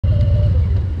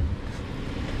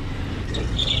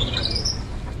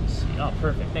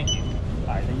Perfect, thank you.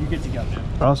 All right, then you're good to go now.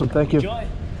 Awesome, thank you. Enjoy.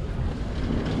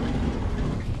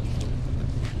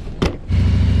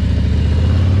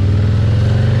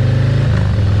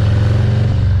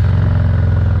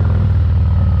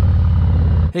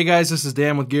 Hey guys, this is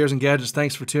Dan with Gears and Gadgets.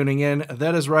 Thanks for tuning in.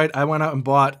 That is right, I went out and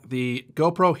bought the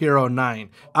GoPro Hero9.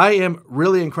 I am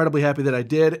really incredibly happy that I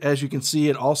did. As you can see,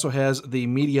 it also has the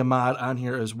Media Mod on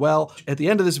here as well. At the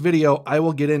end of this video, I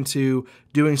will get into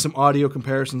doing some audio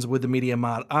comparisons with the Media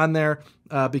Mod on there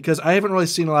because I haven't really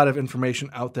seen a lot of information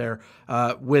out there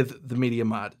with the Media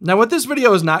Mod. Now, what this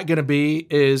video is not going to be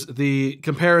is the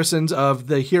comparisons of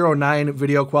the Hero9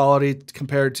 video quality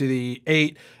compared to the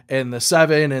 8 and the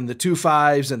 7 and the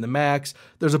 2.5s and the Max.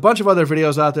 There's a bunch of other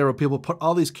videos out there where people put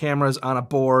all these cameras on a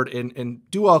board and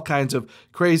do all kinds of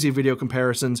crazy video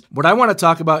comparisons. What I want to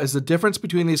talk about is the difference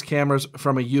between these cameras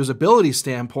from a usability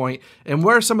standpoint and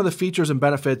where some of the features and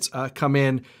benefits come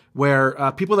in,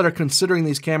 where people that are considering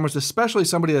these cameras, especially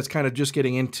somebody that's kind of just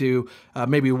getting into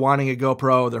maybe wanting a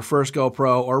GoPro, their first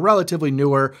GoPro, or relatively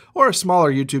newer, or a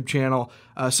smaller YouTube channel.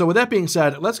 So with that being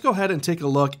said, let's go ahead and take a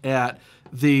look at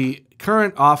the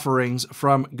current offerings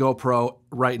from GoPro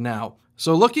right now.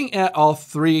 So looking at all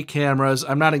three cameras,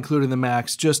 I'm not including the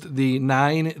Max, just the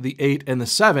 9, the 8, and the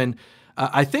 7,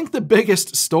 I think the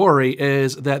biggest story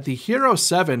is that the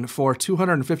Hero7 for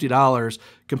 $250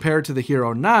 compared to the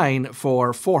Hero9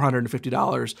 for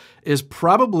 $450 is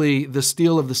probably the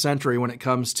steal of the century when it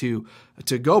comes to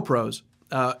GoPros.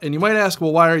 And you might ask,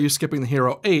 well, why are you skipping the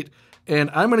Hero 8? And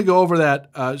I'm going to go over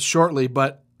that shortly,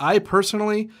 but I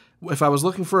personally, if I was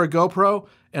looking for a GoPro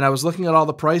and I was looking at all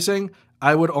the pricing,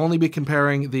 I would only be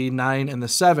comparing the 9 and the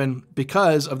 7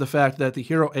 because of the fact that the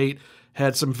Hero 8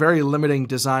 had some very limiting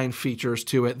design features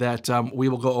to it that we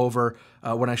will go over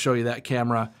when I show you that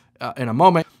camera in a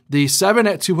moment. The 7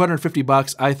 at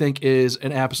 $250 I think is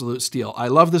an absolute steal. I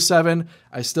love the 7.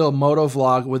 I still moto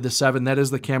vlog with the 7. That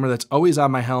is the camera that's always on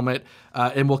my helmet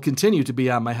and will continue to be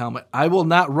on my helmet. I will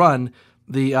not run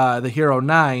the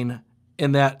Hero9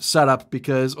 in that setup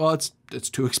because, well, it's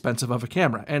too expensive of a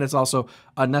camera and it's also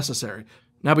unnecessary.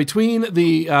 Now between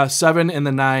the 7 and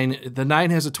the 9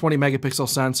 has a 20 megapixel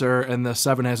sensor and the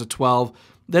 7 has a 12.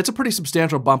 That's a pretty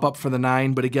substantial bump up for the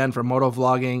 9, but again, for moto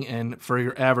vlogging and for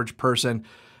your average person,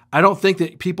 I don't think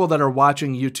that people that are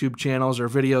watching YouTube channels or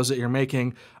videos that you're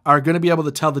making are going to be able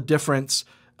to tell the difference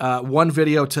one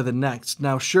video to the next.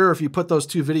 Now, sure, if you put those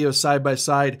two videos side by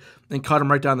side and cut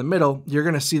them right down the middle, you're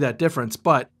going to see that difference,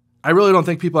 but I really don't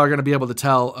think people are going to be able to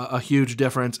tell a huge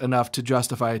difference enough to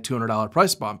justify a $200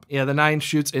 price bump. Yeah, the 9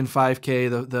 shoots in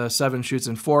 5K, the 7 shoots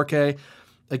in 4K.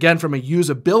 Again, from a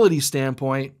usability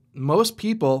standpoint, most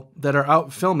people that are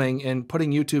out filming and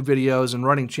putting YouTube videos and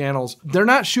running channels, they're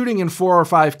not shooting in 4 or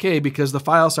 5K because the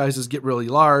file sizes get really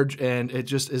large and it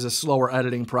just is a slower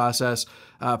editing process.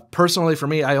 Personally, for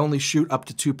me, I only shoot up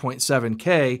to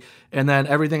 2.7K and then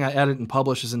everything I edit and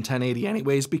publish is in 1080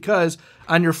 anyways because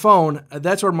on your phone,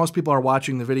 that's where most people are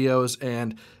watching the videos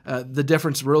and the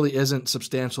difference really isn't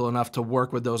substantial enough to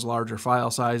work with those larger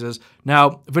file sizes.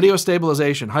 Now, video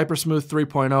stabilization, Hypersmooth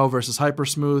 3.0 versus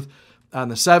Hypersmooth on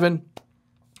the 7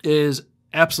 is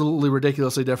absolutely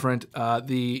ridiculously different.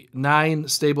 The 9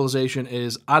 stabilization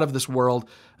is out of this world.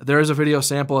 There is a video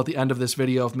sample at the end of this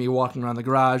video of me walking around the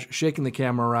garage, shaking the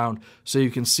camera around so you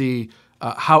can see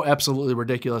how absolutely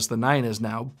ridiculous the 9 is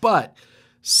now. But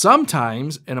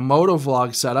sometimes in a moto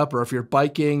vlog setup, or if you're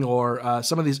biking or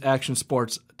some of these action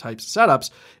sports type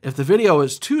setups, if the video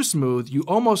is too smooth, you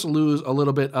almost lose a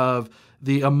little bit of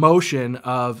the emotion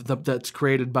of that's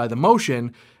created by the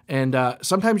motion. And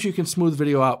sometimes you can smooth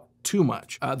video out too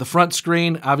much. The front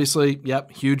screen, obviously,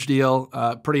 yep, huge deal.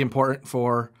 Pretty important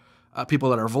for people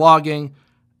that are vlogging.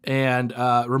 And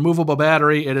removable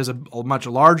battery, it is a much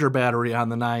larger battery on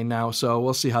the 9 now, so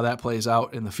we'll see how that plays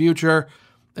out in the future.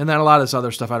 And then a lot of this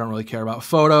other stuff I don't really care about.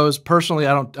 Photos, personally,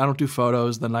 I don't do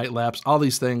photos, the night lapse, all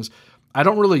these things. I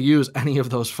don't really use any of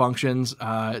those functions.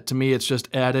 To me, it's just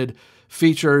added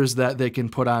features that they can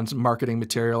put on some marketing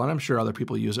material, and I'm sure other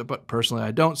people use it, but personally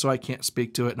I don't, so I can't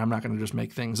speak to it, and I'm not going to just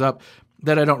make things up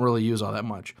that I don't really use all that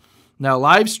much. Now,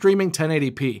 live streaming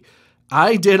 1080p.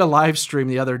 I did a live stream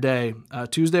the other day,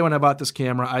 Tuesday when I bought this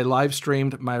camera. I live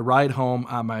streamed my ride home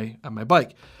on my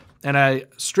bike, and I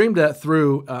streamed that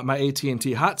through my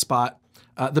AT&T hotspot.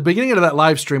 The beginning of that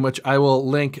live stream, which I will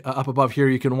link up above here,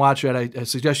 you can watch it. I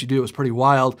suggest you do. It was pretty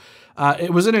wild.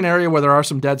 It was in an area where there are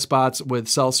some dead spots with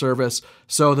cell service.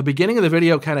 So the beginning of the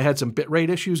video kind of had some bitrate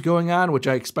issues going on, which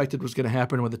I expected was going to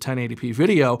happen with a 1080p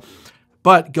video.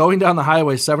 But going down the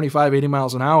highway 75, 80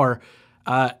 miles an hour,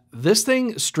 this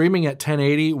thing streaming at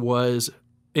 1080 was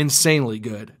insanely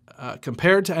good.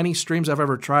 compared to any streams I've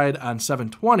ever tried on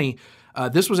 720,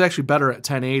 this was actually better at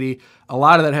 1080. A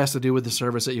lot of that has to do with the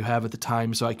service that you have at the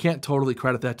time, so I can't totally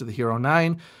credit that to the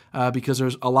Hero9 because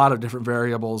there's a lot of different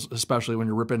variables, especially when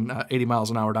you're ripping 80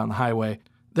 miles an hour down the highway.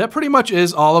 That pretty much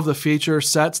is all of the feature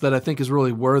sets that I think is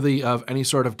really worthy of any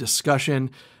sort of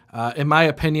discussion. In my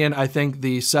opinion, I think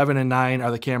the 7 and 9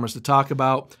 are the cameras to talk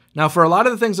about. Now, for a lot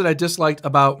of the things that I disliked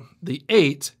about the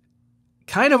 8,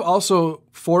 kind of also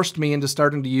forced me into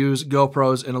starting to use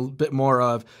GoPros in a bit more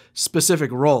of specific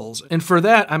roles. And for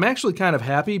that, I'm actually kind of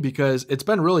happy because it's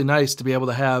been really nice to be able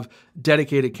to have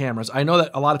dedicated cameras. I know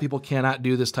that a lot of people cannot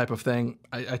do this type of thing.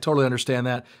 I totally understand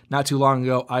that. Not too long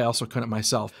ago, I also couldn't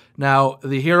myself. Now,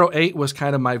 the Hero 8 was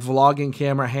kind of my vlogging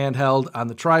camera handheld on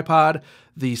the tripod.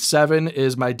 The 7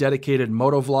 is my dedicated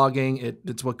moto vlogging.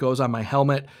 It's what goes on my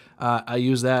helmet. I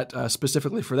use that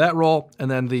specifically for that role. And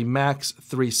then the Max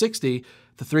 360,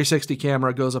 the 360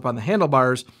 camera goes up on the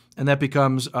handlebars, and that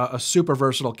becomes a super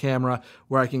versatile camera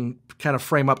where I can kind of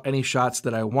frame up any shots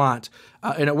that I want.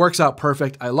 And it works out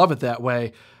perfect. I love it that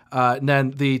way. And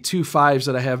then the 2 5s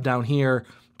that I have down here,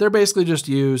 they're basically just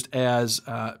used as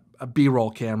a B-roll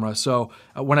camera. So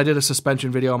when I did a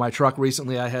suspension video on my truck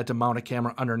recently, I had to mount a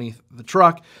camera underneath the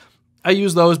truck. I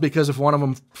use those because if one of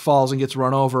them falls and gets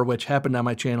run over, which happened on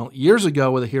my channel years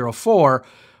ago with a Hero 4,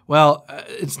 well,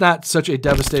 it's not such a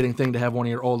devastating thing to have one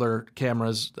of your older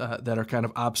cameras that are kind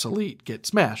of obsolete get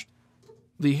smashed.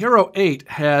 The Hero 8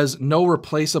 has no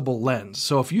replaceable lens,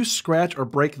 so if you scratch or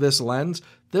break this lens,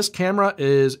 this camera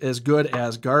is as good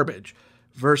as garbage.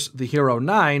 Versus the Hero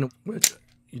 9, which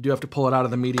you do have to pull it out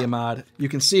of the Media Mod. You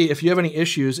can see if you have any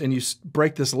issues and you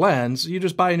break this lens, you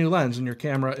just buy a new lens and your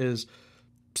camera is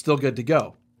still good to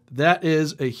go. That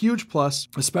is a huge plus,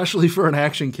 especially for an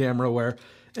action camera where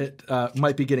it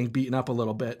might be getting beaten up a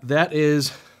little bit. That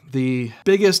is the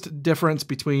biggest difference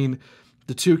between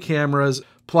the two cameras,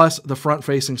 plus the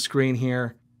front-facing screen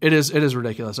here. It is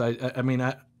ridiculous. I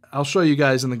mean, I'll show you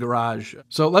guys in the garage.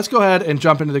 So let's go ahead and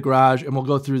jump into the garage, and we'll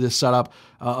go through this setup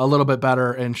a little bit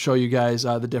better and show you guys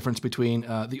the difference between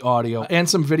the audio and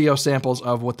some video samples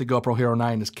of what the GoPro Hero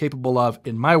 9 is capable of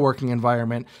in my working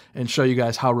environment, and show you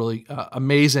guys how really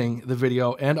amazing the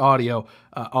video and audio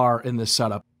are in this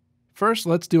setup. First,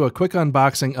 let's do a quick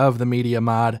unboxing of the Media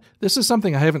Mod. This is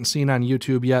something I haven't seen on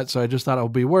YouTube yet, so I just thought it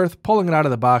would be worth pulling it out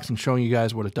of the box and showing you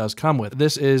guys what it does come with.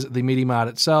 This is the Media Mod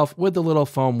itself with the little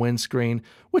foam windscreen,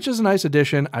 which is a nice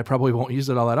addition. I probably won't use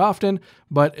it all that often,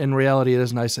 but in reality, it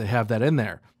is nice to have that in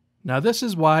there. Now, this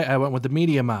is why I went with the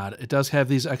Media Mod. It does have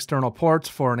these external ports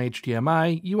for an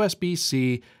HDMI,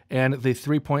 USB-C, and the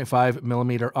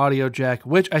 3.5mm audio jack,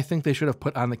 which I think they should have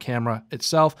put on the camera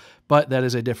itself, but that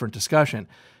is a different discussion.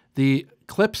 The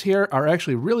clips here are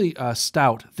actually really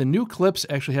stout. The new clips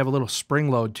actually have a little spring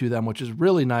load to them, which is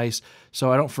really nice, so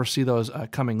I don't foresee those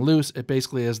coming loose. It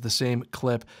basically is the same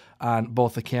clip on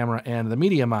both the camera and the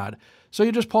Media Mod. So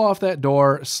you just pull off that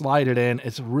door, slide it in.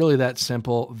 It's really that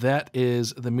simple. That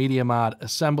is the Media Mod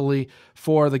assembly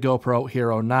for the GoPro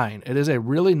Hero 9. It is a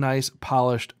really nice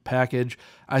polished package.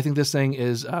 I think this thing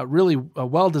is really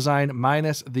well designed,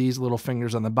 minus these little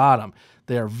fingers on the bottom.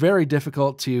 They are very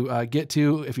difficult to get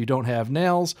to if you don't have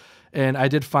nails, and I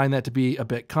did find that to be a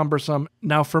bit cumbersome.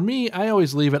 Now for me, I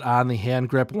always leave it on the hand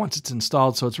grip once it's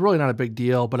installed, so it's really not a big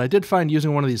deal, but I did find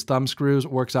using one of these thumb screws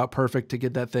works out perfect to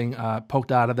get that thing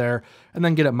poked out of there and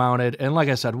then get it mounted. And like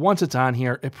I said, once it's on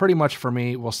here, it pretty much for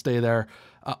me will stay there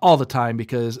all the time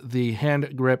because the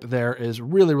hand grip there is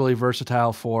really, really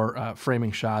versatile for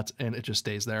framing shots, and it just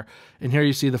stays there. And here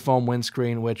you see the foam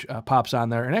windscreen, which pops on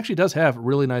there and actually does have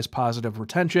really nice positive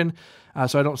retention,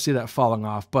 so I don't see that falling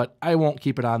off, but I won't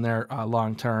keep it on there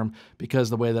long term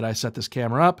because the way that I set this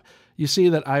camera up, you see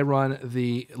that I run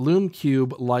the Lume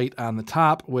Cube light on the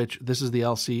top, which this is the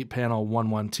LC panel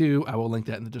 112. I will link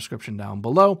that in the description down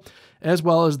below, as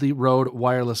well as the Rode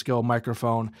Wireless Go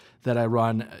microphone that I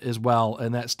run as well,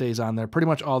 and that stays on there pretty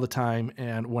much all the time,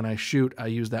 and when I shoot, I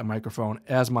use that microphone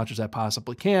as much as I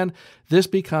possibly can. This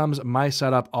becomes my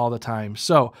setup all the time.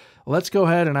 So let's go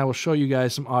ahead and I will show you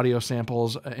guys some audio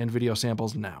samples and video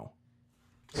samples now.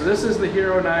 So this is the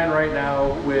Hero 9 right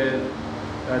now with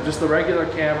just the regular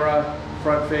camera,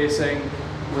 front-facing,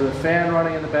 with a fan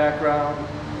running in the background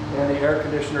and the air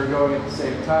conditioner going at the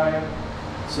same time.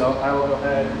 So I will go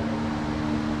ahead and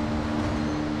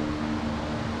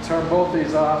turn both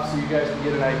these off so you guys can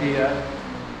get an idea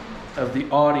of the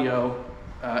audio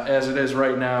as it is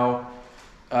right now.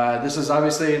 This is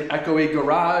obviously an echoey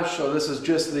garage, so this is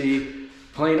just the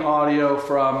plain audio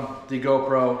from the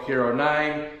GoPro Hero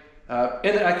 9.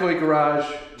 In the echoey garage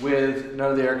with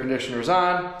none of the air conditioners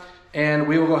on, and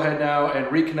we will go ahead now and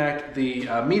reconnect the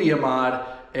Media Mod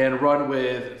and run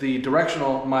with the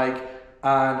directional mic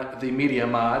on the Media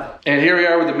Mod. And here we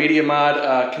are with the Media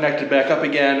Mod connected back up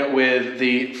again with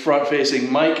the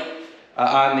front-facing mic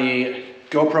on the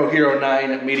GoPro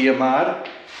Hero9 Media Mod.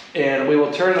 And we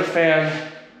will turn the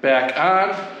fan back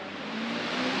on,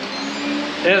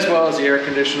 as well as the air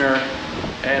conditioner.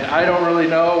 And I don't really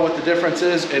know what the difference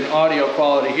is in audio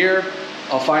quality here.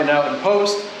 I'll find out in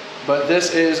post, but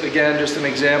this is, again, just an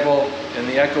example in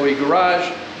the echoey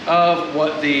garage of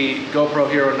what the GoPro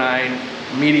Hero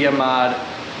 9 Media Mod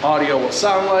audio will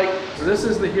sound like. So this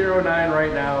is the Hero 9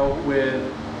 right now with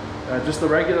just the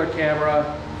regular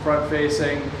camera, front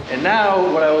facing. And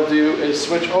now what I will do is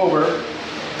switch over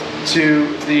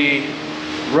to the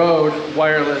Rode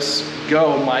Wireless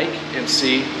Go mic and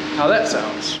see how that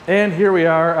sounds. And here we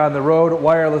are on the Rode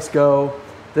Wireless Go.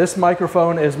 This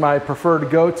microphone is my preferred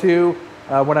go-to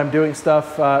when I'm doing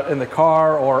stuff in the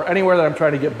car or anywhere that I'm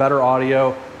trying to get better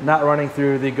audio, not running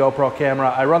through the GoPro camera.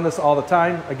 I run this all the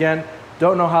time. Again,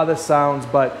 don't know how this sounds,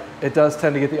 but it does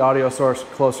tend to get the audio source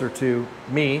closer to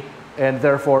me and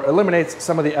therefore eliminates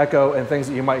some of the echo and things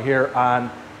that you might hear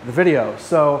on the video.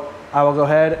 So I will go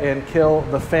ahead and kill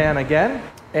the fan again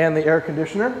and the air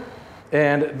conditioner.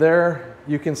 And there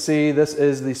you can see this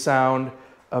is the sound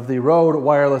of the Rode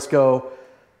Wireless Go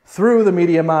through the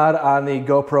Media Mod on the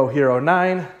GoPro Hero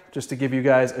 9, just to give you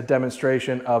guys a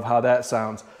demonstration of how that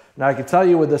sounds. Now I can tell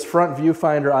you with this front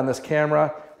viewfinder on this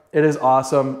camera, it is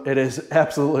awesome. It is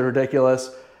absolutely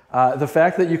ridiculous. The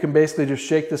fact that you can basically just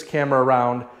shake this camera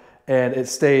around and it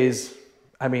stays,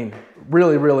 I mean,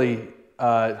 really, really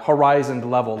horizon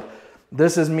leveled.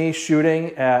 This is me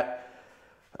shooting at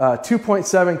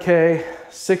 2.7K,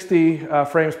 60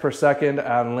 frames per second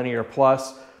on Linear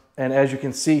Plus. And as you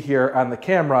can see here on the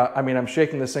camera, I mean, I'm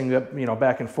shaking this thing,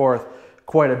 back and forth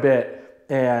quite a bit.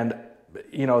 And,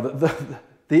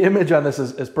 the image on this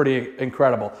is pretty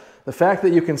incredible. The fact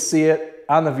that you can see it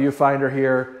on the viewfinder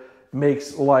here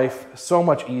makes life so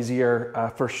much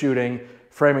easier for shooting,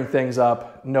 framing things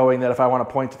up, knowing that if I want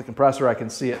to point to the compressor, I can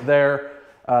see it there.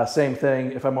 Same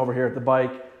thing if I'm over here at the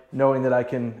bike, knowing that I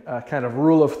can kind of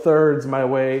rule of thirds my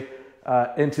way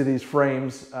into these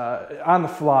frames on the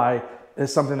fly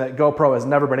is something that GoPro has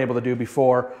never been able to do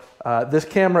before. This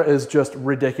camera is just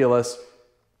ridiculous.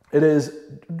 It is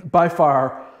by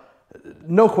far,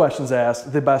 no questions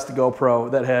asked, the best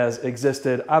GoPro that has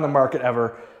existed on the market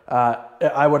ever.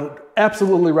 I would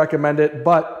absolutely recommend it,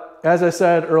 but as I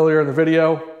said earlier in the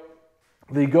video,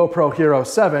 the GoPro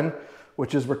Hero7,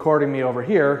 which is recording me over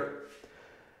here,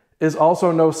 is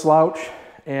also no slouch.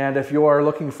 And if you are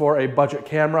looking for a budget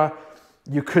camera,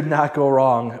 you could not go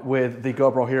wrong with the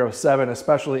GoPro Hero 7,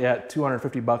 especially at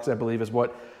 250 bucks, I believe is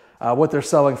what they're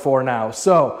selling for now.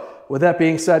 So with that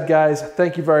being said, guys,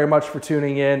 thank you very much for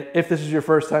tuning in. If this is your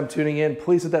first time tuning in,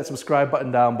 please hit that subscribe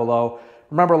button down below.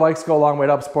 Remember, likes go a long way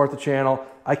to help support the channel.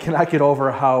 I cannot get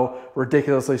over how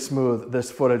ridiculously smooth this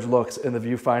footage looks in the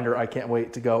viewfinder. I can't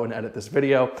wait to go and edit this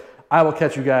video. I will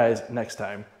catch you guys next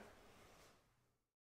time.